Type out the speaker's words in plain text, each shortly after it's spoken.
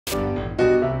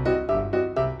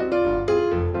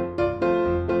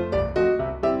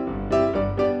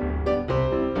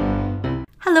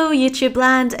Hello YouTube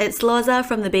land, it's Loza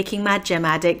from the Baking Mad Gym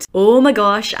Addict. Oh my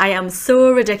gosh, I am so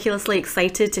ridiculously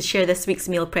excited to share this week's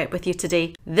meal prep with you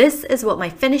today. This is what my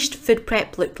finished food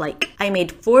prep looked like. I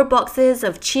made 4 boxes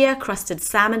of Chia Crusted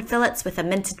Salmon Fillets with a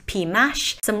minted pea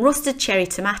mash, some roasted cherry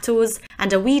tomatoes,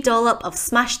 and a wee dollop of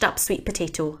smashed up sweet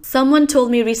potato. Someone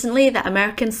told me recently that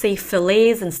Americans say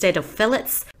fillets instead of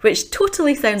fillets, which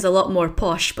totally sounds a lot more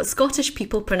posh, but Scottish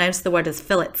people pronounce the word as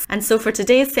fillets. And so for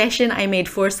today's session, I made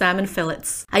 4 salmon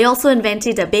fillets. I also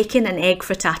invented a bacon and egg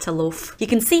frittata loaf. You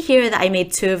can see here that I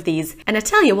made 2 of these, and I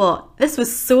tell you what, this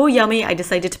was so yummy I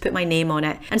decided to put my name on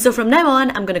it. And so from now on,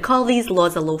 I'm going to call these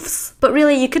Loza loafs. But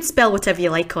really, you could spell whatever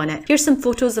you like on it. Here's some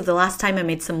photos of the last time I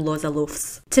made some Loza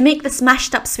loafs. To make the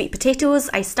smashed up sweet potatoes,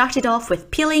 I started off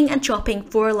with peeling and chopping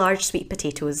 4 large sweet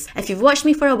potatoes. If you've watched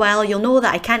me for a while, you'll know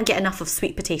that I can't get enough of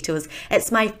sweet potatoes.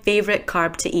 It's my favourite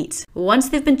carb to eat. Once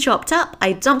they've been chopped up,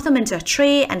 I dump them into a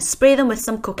tray and spray them with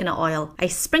some coconut oil. I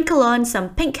sprinkle on some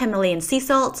pink Himalayan sea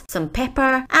salt, some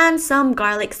pepper, and some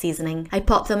garlic seasoning. I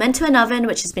pop them into an oven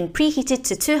which has been preheated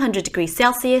to 200 degrees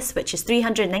Celsius, which is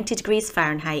 390 degrees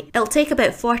Fahrenheit. It'll take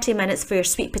about 40 minutes for your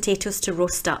sweet potatoes to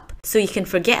roast up, so you can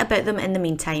forget about them in the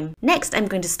meantime. Next, I'm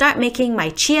going to start making my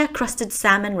Chia Crusted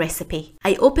Salmon recipe.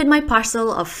 I opened my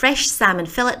parcel of fresh salmon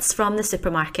fillets from the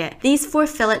supermarket. These 4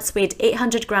 fillets weighed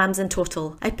 800 grams in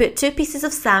total. I put 2 pieces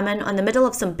of salmon on the middle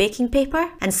of some baking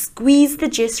paper and squeeze the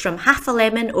juice from half a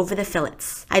lemon over the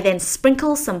fillets. I then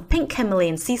sprinkle some pink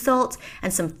Himalayan sea salt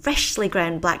and some freshly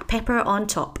ground black pepper on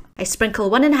top. I sprinkle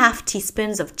 1½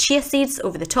 teaspoons of chia seeds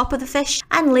over the top of the fish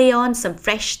and lay on some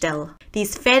fresh dill.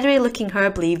 These feathery looking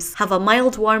herb leaves have a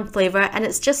mild warm flavour and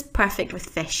it's just perfect with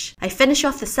fish. I finish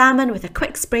off the salmon with a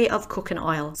quick spray of coconut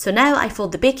oil. So now I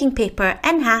fold the baking paper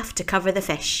in half to cover the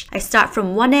fish. I start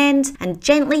from one end and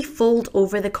gently fold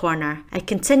over the corner. I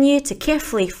continue to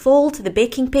carefully fold the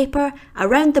baking paper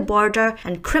around the border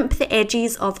and crimp the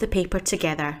edges of the paper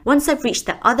together. Once I've reached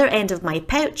the other end of my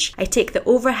pouch, I take the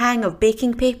overhang of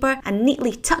baking paper and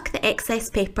neatly tuck the excess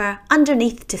paper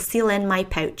underneath to seal in my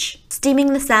pouch.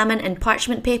 Steaming the salmon in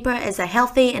parchment paper is a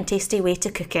healthy and tasty way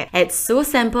to cook it. It's so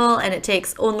simple and it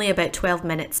takes only about 12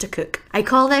 minutes to cook. I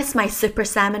call this my super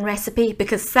salmon recipe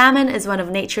because salmon is one of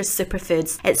nature's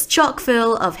superfoods. It's chock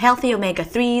full of healthy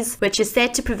omega-3s, which is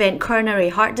said to prevent coronary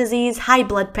heart disease, high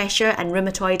blood pressure and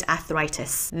rheumatoid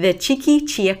arthritis. The cheeky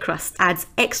chia crust adds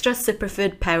extra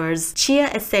superfood powers. Chia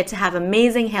is said to have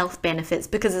amazing health benefits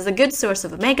because it's a good source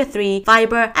of omega-3,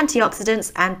 fibre,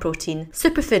 antioxidants and protein.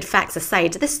 Superfood facts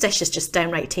aside, this dish is just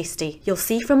downright tasty. You'll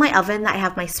see from my oven that I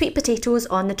have my sweet potatoes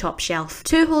on the top shelf.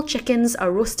 2 whole chickens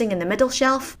are roasting in the middle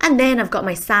shelf, and then I've got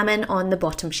my salmon on the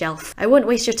bottom shelf. I won't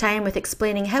waste your time with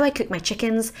explaining how I cook my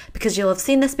chickens because you'll have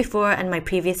seen this before in my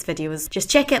previous videos. Just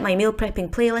check out my meal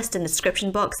prepping playlist in the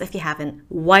description box if you haven't.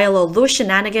 While all those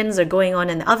shenanigans are going on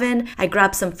in the oven, I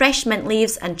grab some fresh mint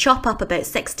leaves and chop up about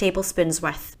 6 tablespoons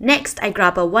worth. Next, I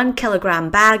grab a 1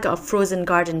 kilogram bag of frozen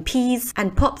garden peas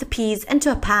and pop the peas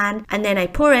into a pan, and then I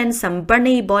pour in some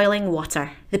burny boiling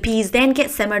water. The peas then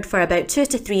get simmered for about 2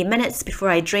 to 3 minutes before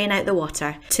I drain out the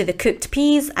water. To the cooked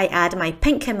peas, I add my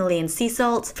pink Himalayan sea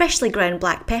salt, freshly ground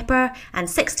black pepper, and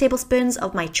 6 tablespoons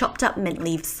of my chopped up mint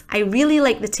leaves. I really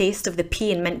like the taste of the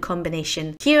pea and mint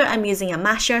combination. Here I'm using a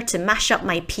masher to mash up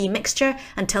my pea mixture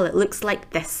until it looks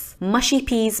like this. Mushy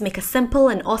peas make a simple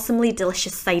and awesomely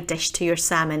delicious side dish to your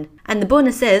salmon. And the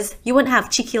bonus is, you won't have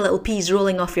cheeky little peas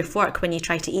rolling off your fork when you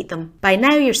try to eat them. By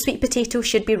now your sweet potato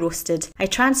should be roasted. I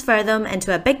transfer them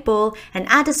into a big bowl and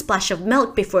add a splash of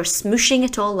milk before smooshing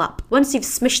it all up. Once you've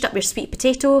smooshed up your sweet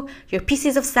potato, your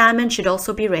pieces of salmon should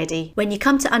also be ready. When you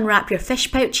come to unwrap your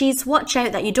fish pouches, watch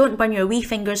out that you don't burn your wee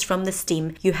fingers from the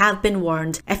steam. You have been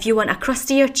warned. If you want a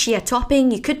crustier chia topping,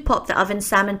 you could pop the oven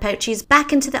salmon pouches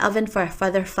back into the oven for a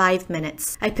further 5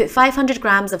 minutes. I put 500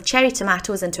 grams of cherry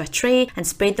tomatoes into a tray and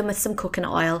sprayed them with some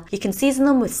coconut oil. You can season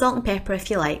them with salt and pepper if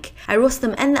you like. I roast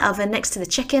them in the oven next to the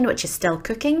chicken, which is still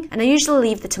cooking, and I usually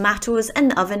leave the tomatoes in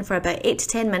the oven for about 8 to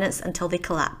 10 minutes until they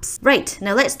collapse. Right,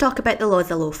 now let's talk about the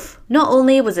Loza loaf. Not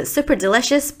only was it super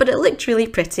delicious, but it looked really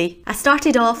pretty. I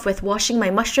started off with washing my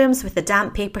mushrooms with a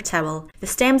damp paper towel. The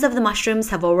stems of the mushrooms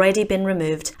have already been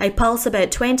removed. I pulse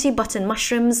about 20 button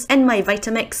mushrooms in my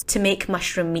Vitamix to make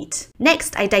mushroom meat.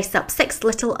 Next, I dice up 6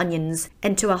 little onions.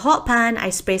 Into a hot pan, I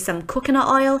spray some coconut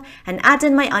oil and add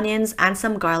in my onions and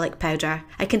some garlic powder.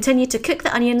 I continue to cook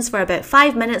the onions for about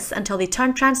 5 minutes until they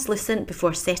turn translucent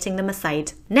before setting them aside.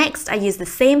 side. Next, I use the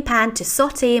same pan to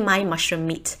saute my mushroom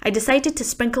meat. I decided to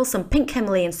sprinkle some pink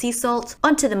Himalayan sea salt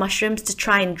onto the mushrooms to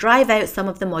try and drive out some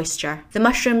of the moisture. The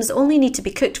mushrooms only need to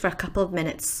be cooked for a couple of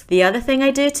minutes. The other thing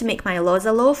I do to make my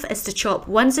loza loaf is to chop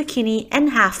one zucchini in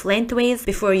half lengthways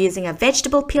before using a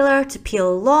vegetable peeler to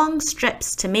peel long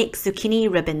strips to make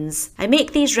zucchini ribbons. I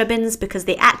make these ribbons because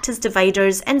they act as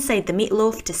dividers inside the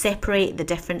meatloaf to separate the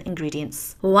different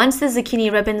ingredients. Once the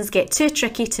zucchini ribbons get too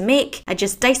tricky to make, I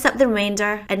just dice up the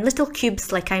remainder in little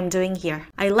cubes like I'm doing here.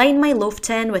 I line my loaf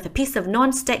tin with a piece of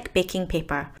non-stick baking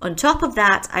paper. On top of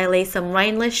that, I lay some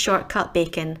rindless shortcut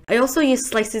bacon. I also use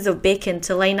slices of bacon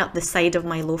to line up the side of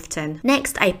my loaf tin.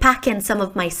 Next, I pack in some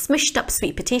of my smushed up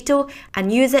sweet potato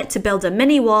and use it to build a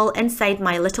mini wall inside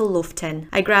my little loaf tin.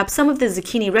 I grab some of the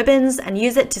zucchini ribbons and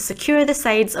use it to secure the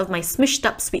sides of my smushed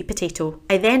up sweet potato.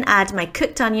 I then add my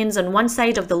cooked onions on one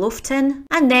side of the loaf tin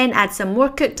and then add some more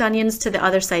cooked onions to the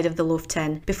other side of the loaf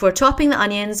tin before topping the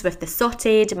onions with the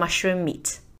sautéed mushroom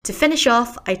meat. To finish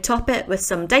off, I top it with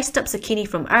some diced up zucchini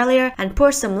from earlier and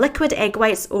pour some liquid egg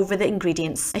whites over the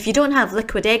ingredients. If you don't have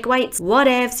liquid egg whites,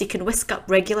 whatevs, you can whisk up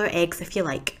regular eggs if you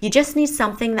like. You just need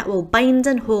something that will bind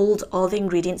and hold all the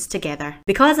ingredients together.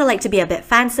 Because I like to be a bit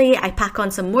fancy, I pack on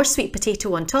some more sweet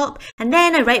potato on top and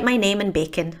then I write my name in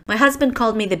bacon. My husband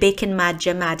called me the bacon mad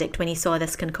gym addict when he saw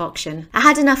this concoction. I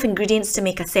had enough ingredients to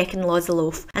make a second loza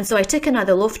loaf, and so I took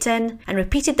another loaf tin and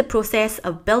repeated the process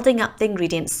of building up the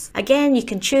ingredients. Again, you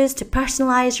can choose to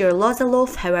personalise your loza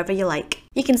loaf however you like.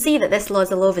 You can see that this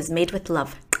loza loaf is made with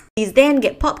love. These then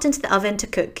get popped into the oven to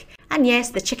cook. And yes,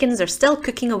 the chickens are still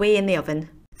cooking away in the oven.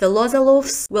 The loza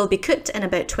loaves will be cooked in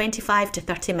about 25 to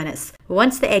 30 minutes.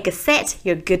 Once the egg is set,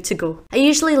 you're good to go. I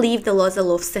usually leave the loza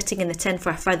loaves sitting in the tin for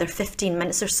a further 15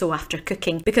 minutes or so after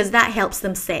cooking because that helps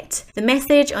them set. The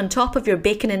message on top of your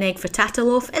bacon and egg frittata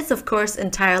loaf is of course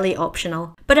entirely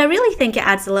optional, but I really think it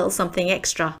adds a little something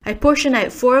extra. I portion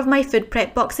out 4 of my food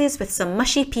prep boxes with some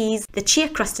mushy peas, the Chia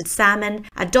Crusted Salmon,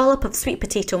 a dollop of sweet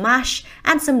potato mash,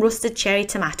 and some roasted cherry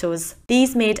tomatoes.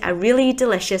 These made a really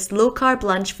delicious low-carb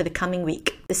lunch for the coming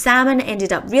week. The salmon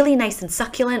ended up really nice and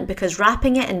succulent because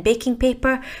wrapping it in baking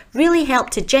paper really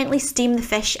helped to gently steam the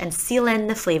fish and seal in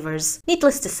the flavours.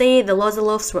 Needless to say, the loza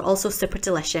loaves were also super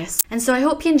delicious. And so I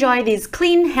hope you enjoy these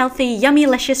clean, healthy,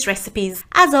 yummy-licious recipes.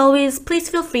 As always, please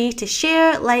feel free to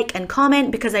share, like and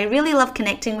comment because I really love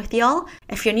connecting with y'all.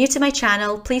 If you're new to my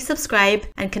channel, please subscribe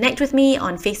and connect with me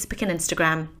on Facebook and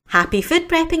Instagram. Happy food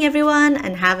prepping everyone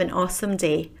and have an awesome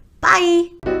day.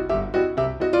 Bye!